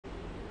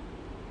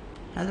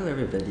Hello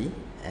everybody,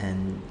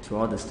 and to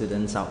all the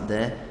students out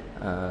there,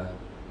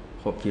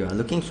 hope you are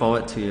looking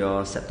forward to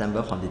your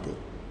September holiday.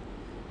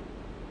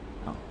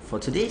 Now, for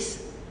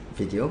today's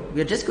video,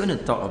 we are just going to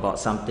talk about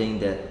something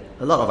that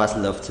a lot of us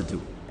love to do,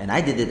 and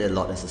I did it a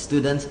lot as a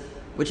student,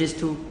 which is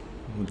to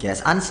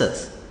guess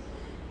answers.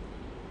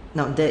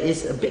 Now, there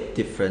is a big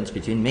difference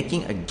between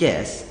making a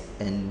guess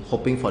and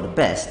hoping for the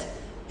best,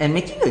 and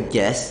making a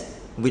guess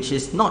which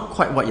is not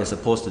quite what you're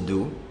supposed to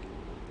do,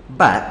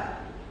 but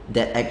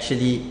that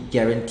actually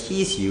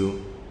guarantees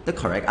you the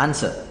correct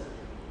answer.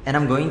 And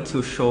I'm going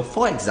to show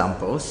 4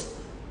 examples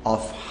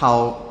of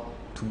how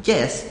to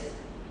guess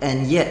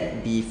and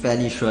yet be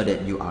fairly sure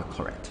that you are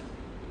correct.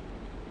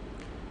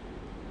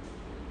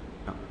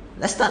 Now,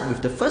 let's start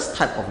with the first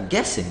type of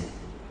guessing,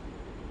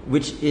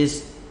 which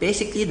is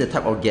basically the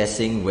type of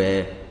guessing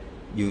where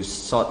you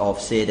sort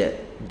of say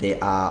that they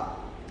are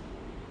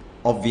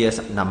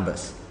obvious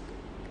numbers.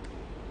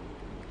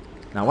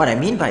 Now, what I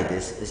mean by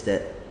this is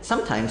that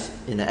sometimes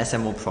in an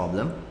SMO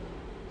problem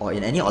or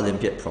in any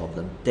Olympiad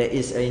problem, there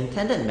is an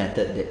intended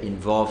method that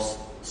involves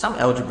some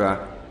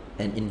algebra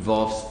and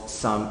involves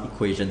some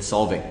equation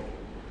solving.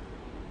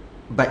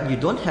 But you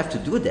don't have to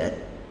do that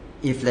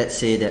if, let's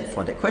say, that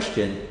for that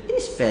question, it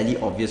is fairly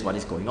obvious what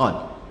is going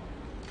on.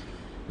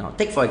 Now,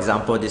 take for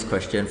example this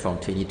question from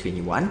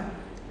 2021.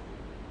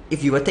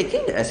 If you were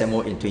taking the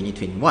SMO in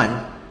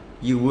 2021,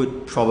 you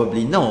would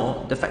probably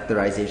know the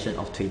factorization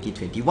of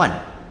 2021.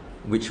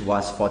 Which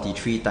was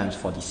 43 times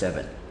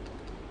 47.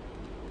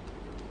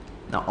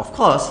 Now, of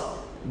course,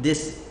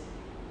 this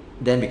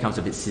then becomes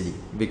a bit silly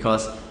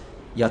because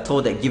you're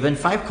told that given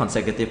 5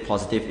 consecutive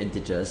positive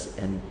integers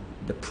and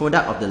the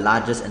product of the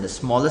largest and the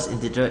smallest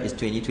integer is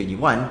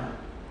 2021,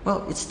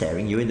 well, it's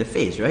staring you in the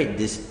face, right?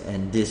 This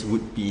and this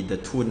would be the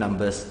 2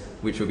 numbers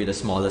which would be the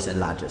smallest and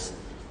largest.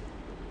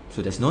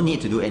 So there's no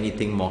need to do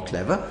anything more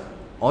clever.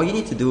 All you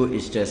need to do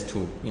is just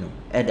to,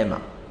 add them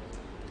up.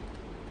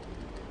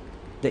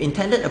 The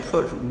intended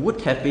approach would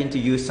have been to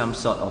use some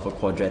sort of a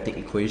quadratic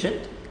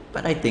equation,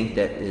 but I think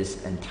that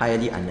is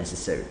entirely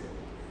unnecessary.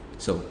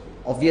 So,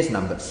 obvious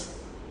numbers.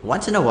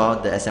 Once in a while,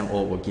 the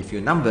SMO will give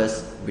you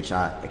numbers which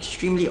are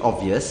extremely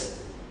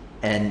obvious,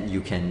 and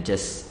you can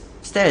just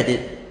stare at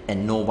it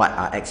and know what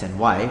are x and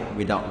y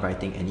without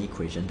writing any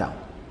equation down.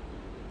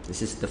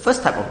 This is the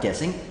first type of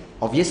guessing.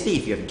 Obviously,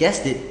 if you have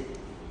guessed it,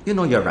 you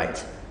know you're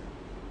right.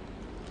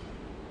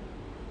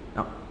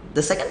 Now,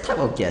 the second type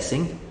of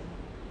guessing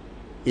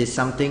is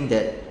something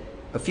that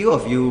a few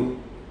of you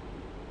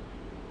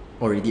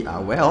already are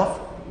aware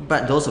of,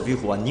 but those of you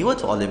who are newer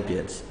to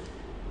Olympiads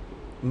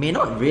may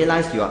not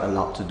realize you are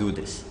allowed to do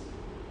this.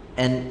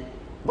 And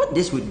what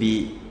this would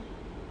be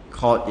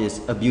called is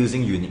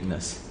abusing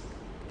uniqueness.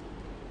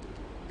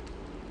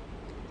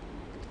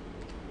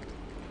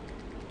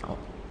 Now,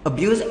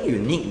 abusing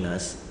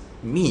uniqueness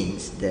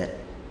means that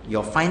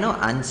your final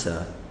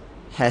answer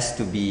has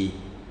to be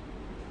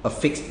a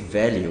fixed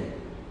value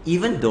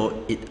even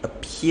though it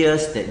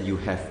appears that you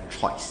have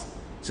choice.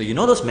 So you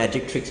know those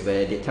magic tricks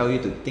where they tell you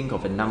to think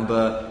of a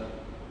number.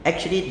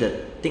 Actually,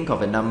 the think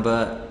of a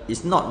number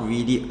is not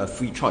really a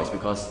free choice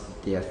because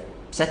they have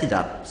set it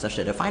up such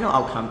that the final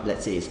outcome,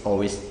 let's say, is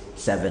always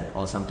 7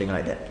 or something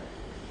like that.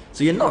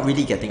 So you're not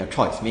really getting a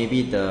choice.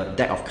 Maybe the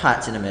deck of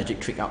cards in a magic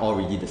trick are all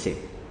really the same.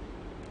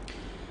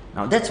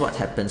 Now that's what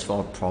happens for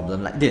a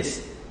problem like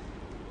this.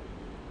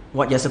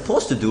 What you're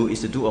supposed to do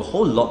is to do a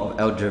whole lot of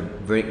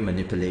algebraic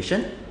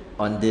manipulation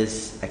on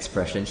this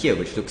expression here,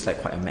 which looks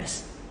like quite a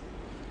mess.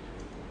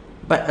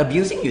 But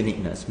abusing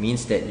uniqueness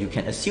means that you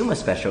can assume a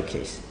special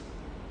case.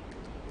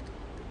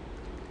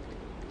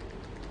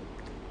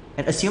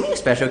 And assuming a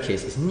special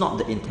case is not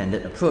the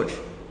intended approach,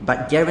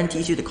 but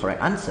guarantees you the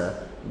correct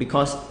answer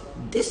because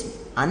this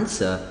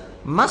answer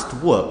must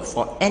work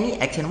for any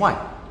x and y.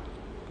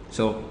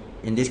 So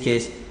in this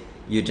case,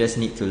 you just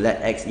need to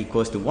let x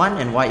equals to 1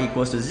 and y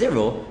equals to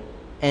 0,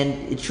 and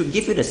it should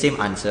give you the same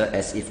answer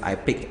as if I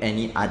picked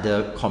any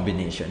other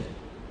combination,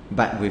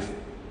 but with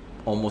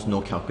almost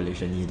no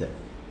calculation needed.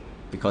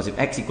 Because if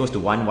x equals to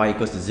 1, y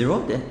equals to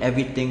 0, then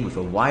everything with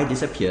a y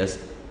disappears,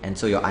 and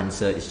so your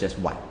answer is just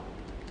 1.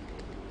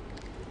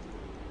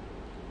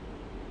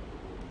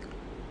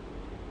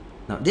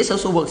 Now this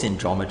also works in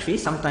geometry.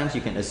 Sometimes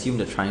you can assume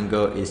the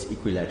triangle is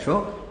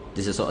equilateral.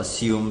 This also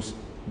assumes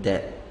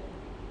that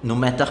no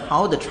matter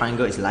how the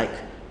triangle is like,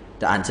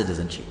 the answer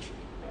doesn't change.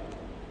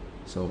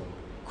 So,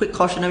 quick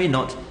cautionary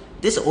note,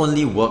 this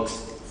only works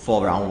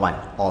for round 1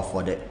 or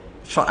for the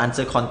short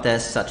answer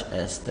contests such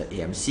as the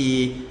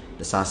AMC,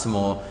 the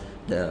SMO,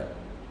 the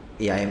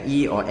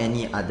AIME or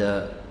any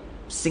other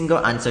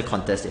single answer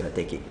contest that you're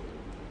taking.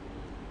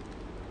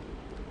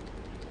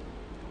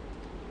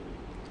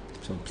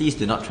 So please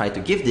do not try to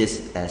give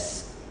this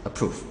as a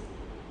proof.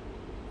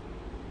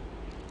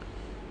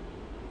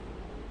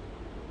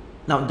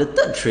 Now the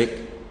third trick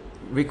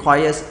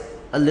requires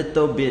a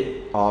little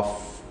bit of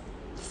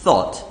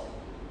thought,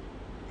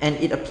 and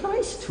it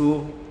applies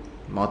to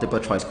multiple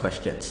choice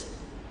questions.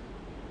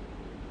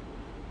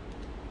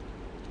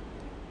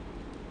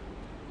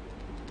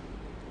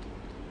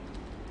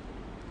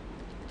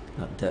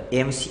 The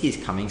AMC is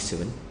coming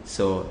soon,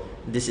 so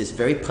this is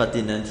very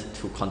pertinent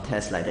to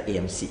contests like the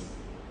AMC.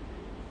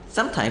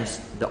 Sometimes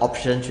the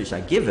options which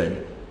are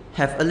given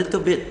have a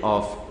little bit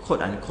of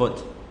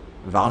quote-unquote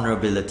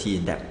vulnerability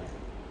in them.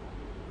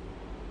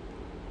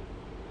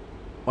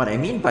 What I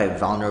mean by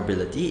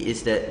vulnerability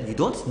is that you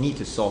don't need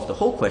to solve the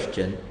whole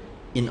question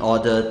in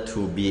order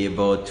to be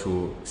able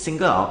to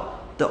single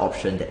out the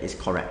option that is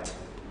correct.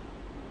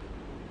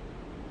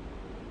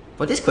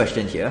 For this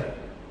question here,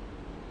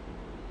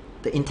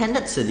 the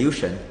intended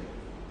solution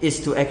is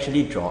to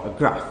actually draw a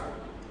graph.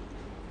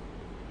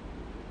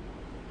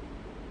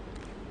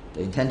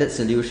 The intended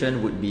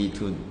solution would be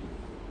to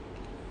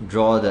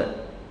draw the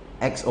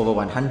x over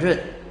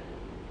 100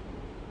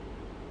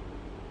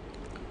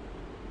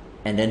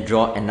 and then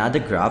draw another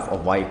graph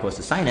of y equals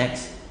to sine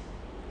x.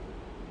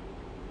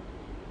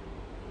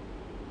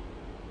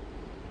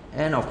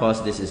 And of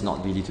course, this is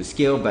not really to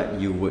scale, but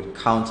you would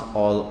count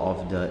all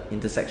of the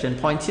intersection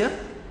points here.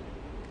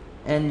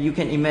 And you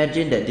can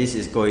imagine that this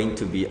is going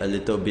to be a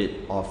little bit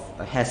of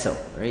a hassle,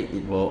 right?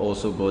 It will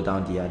also go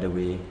down the other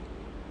way.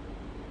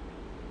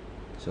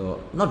 So,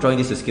 not drawing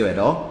this to scale at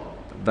all,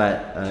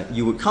 but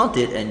you would count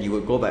it and you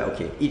would go by,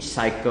 okay, each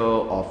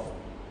cycle of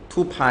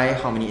 2 pi,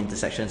 how many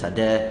intersections are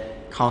there,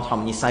 count how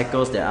many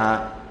cycles there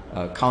are,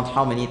 count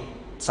how many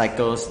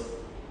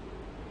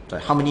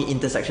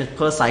intersections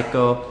per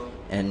cycle,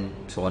 and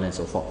so on and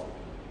so forth.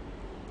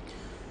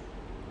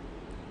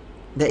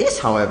 There is,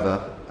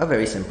 however, a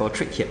very simple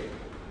trick here.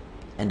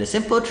 And the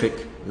simple trick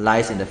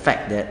lies in the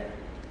fact that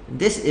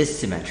this is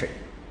symmetric.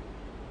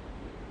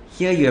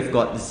 Here you have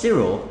got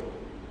 0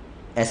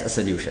 as a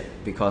solution,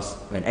 because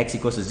when x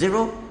equals to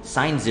 0,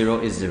 sine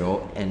 0 is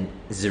 0, and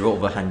 0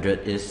 over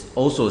 100 is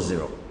also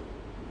 0.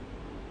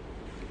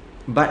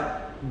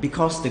 But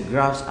because the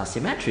graphs are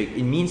symmetric,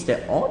 it means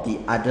that all the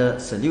other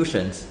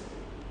solutions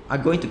are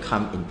going to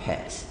come in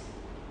pairs.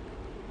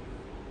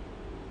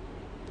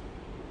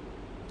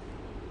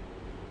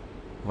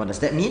 What does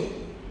that mean?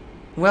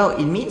 Well,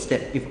 it means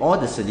that if all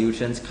the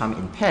solutions come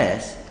in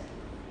pairs,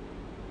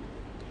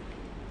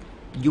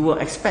 you will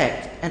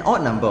expect an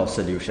odd number of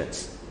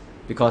solutions,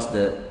 because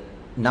the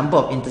number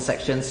of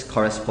intersections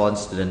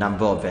corresponds to the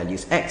number of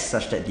values x,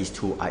 such that these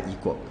two are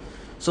equal.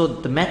 So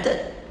the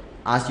method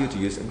asks you to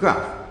use a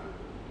graph.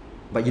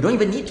 But you don't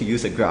even need to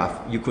use a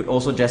graph. You could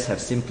also just have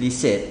simply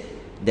said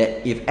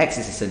that if x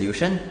is a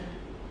solution,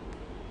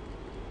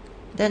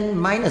 then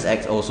minus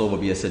x also will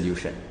be a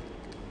solution.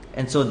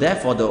 And so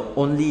therefore the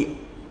only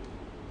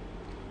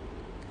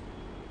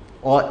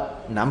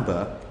odd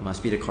number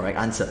must be the correct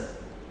answer.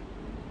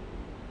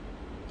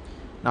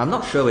 Now I'm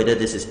not sure whether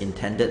this is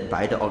intended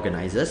by the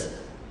organizers.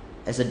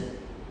 As a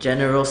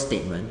general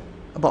statement,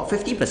 about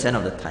 50%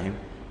 of the time,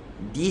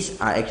 these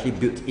are actually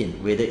built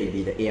in, whether it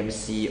be the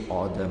AMC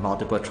or the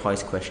multiple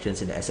choice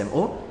questions in the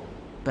SMO.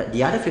 But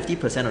the other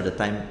 50% of the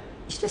time,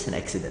 it's just an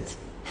accident.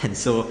 And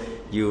so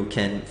you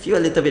can feel a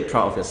little bit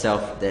proud of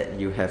yourself that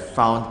you have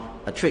found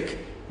a trick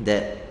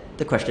that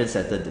the question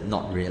setter did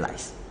not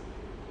realize.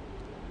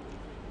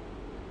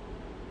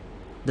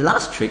 The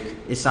last trick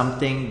is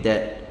something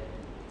that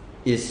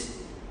is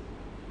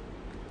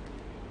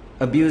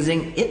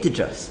abusing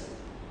integers.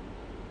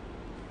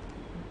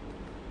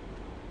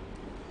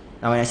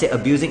 Now when I say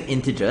abusing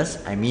integers,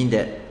 I mean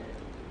that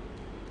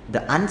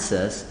the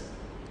answers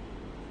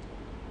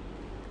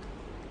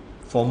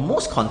for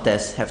most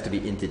contests have to be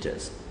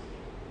integers.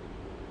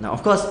 Now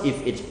of course,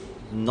 if it's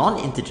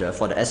non-integer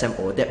for the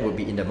SMO, that would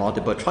be in the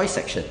multiple choice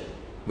section,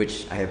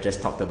 which I have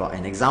just talked about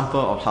an example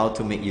of how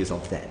to make use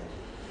of that.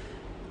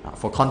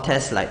 For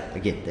contests like,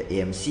 again, the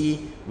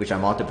AMC, which are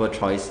multiple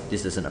choice,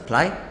 this doesn't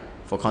apply.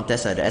 For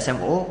contests like the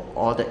SMO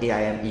or the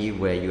AIME,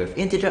 where you have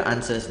integer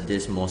answers,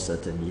 this most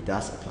certainly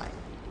does apply.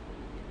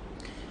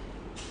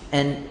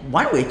 And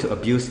one way to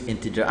abuse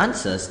integer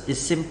answers is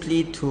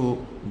simply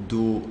to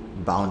do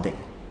bounding.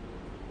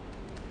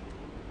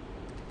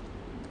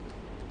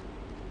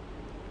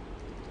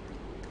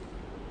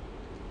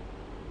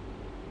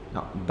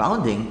 Now,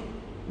 bounding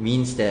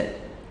means that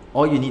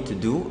all you need to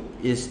do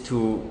is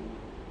to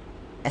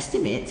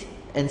estimate,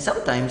 and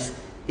sometimes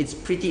it's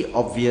pretty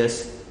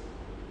obvious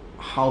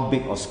how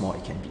big or small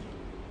it can be.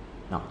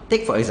 Now,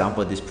 take for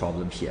example this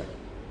problem here.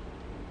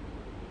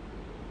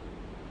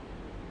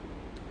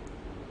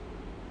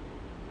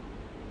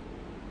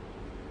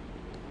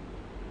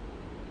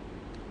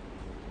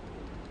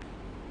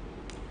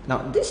 Now,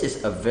 this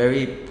is a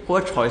very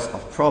poor choice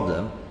of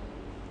problem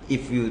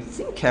if you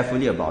think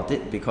carefully about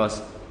it,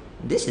 because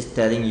this is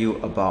telling you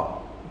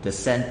about the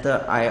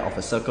center I of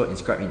a circle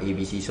inscribed in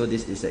ABC. So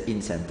this is the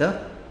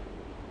in-center.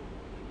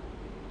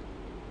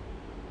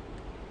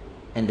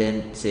 And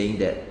then saying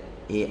that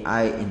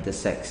AI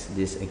intersects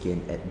this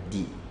again at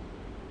D.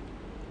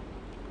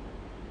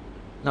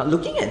 Now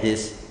looking at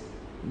this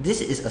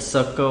is a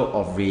circle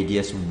of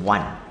radius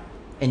 1.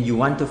 And you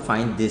want to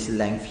find this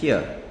length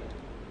here.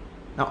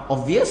 Now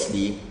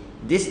obviously,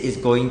 this is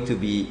going to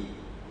be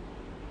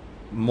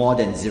more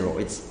than 0.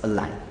 It's a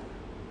line.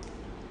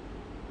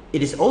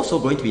 it is also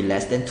going to be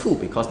less than 2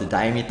 because the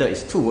diameter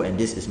is 2 and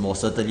this is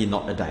most certainly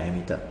not a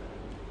diameter.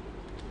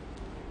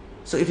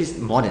 So if it's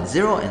more than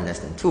 0 and less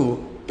than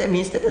 2, that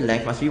means that the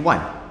length must be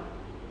 1.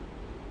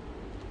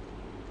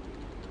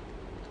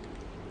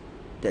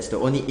 That's the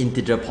only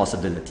integer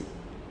possibility.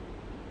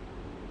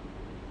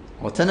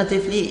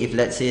 Alternatively, if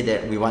let's say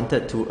that we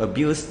wanted to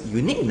abuse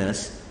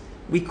uniqueness,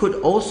 we could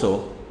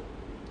also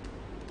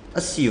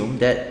assume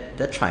that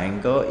the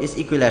triangle is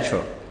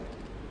equilateral.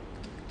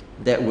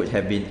 That would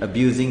have been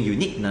abusing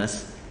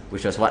uniqueness,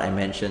 which was what I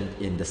mentioned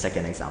in the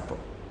second example.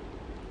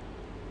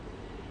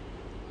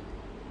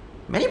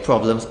 Many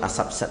problems are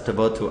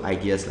susceptible to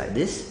ideas like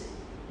this.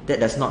 That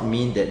does not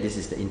mean that this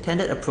is the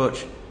intended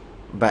approach,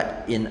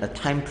 but in a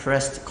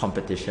time-pressed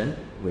competition,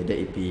 whether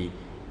it be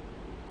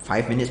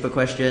 5 minutes per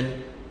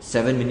question,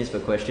 7 minutes per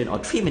question, or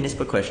 3 minutes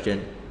per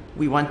question,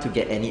 we want to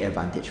get any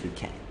advantage we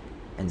can.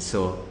 And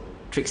so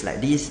tricks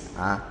like these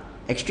are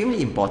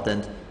extremely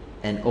important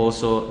and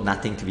also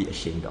nothing to be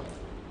ashamed of.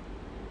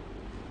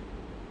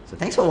 So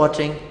thanks for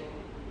watching.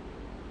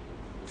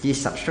 Please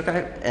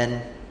subscribe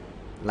and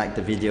like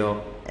the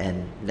video,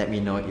 and let me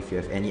know if you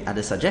have any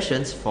other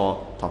suggestions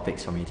for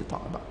topics for me to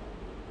talk about.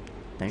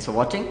 Thanks for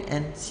watching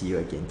and see you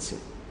again soon.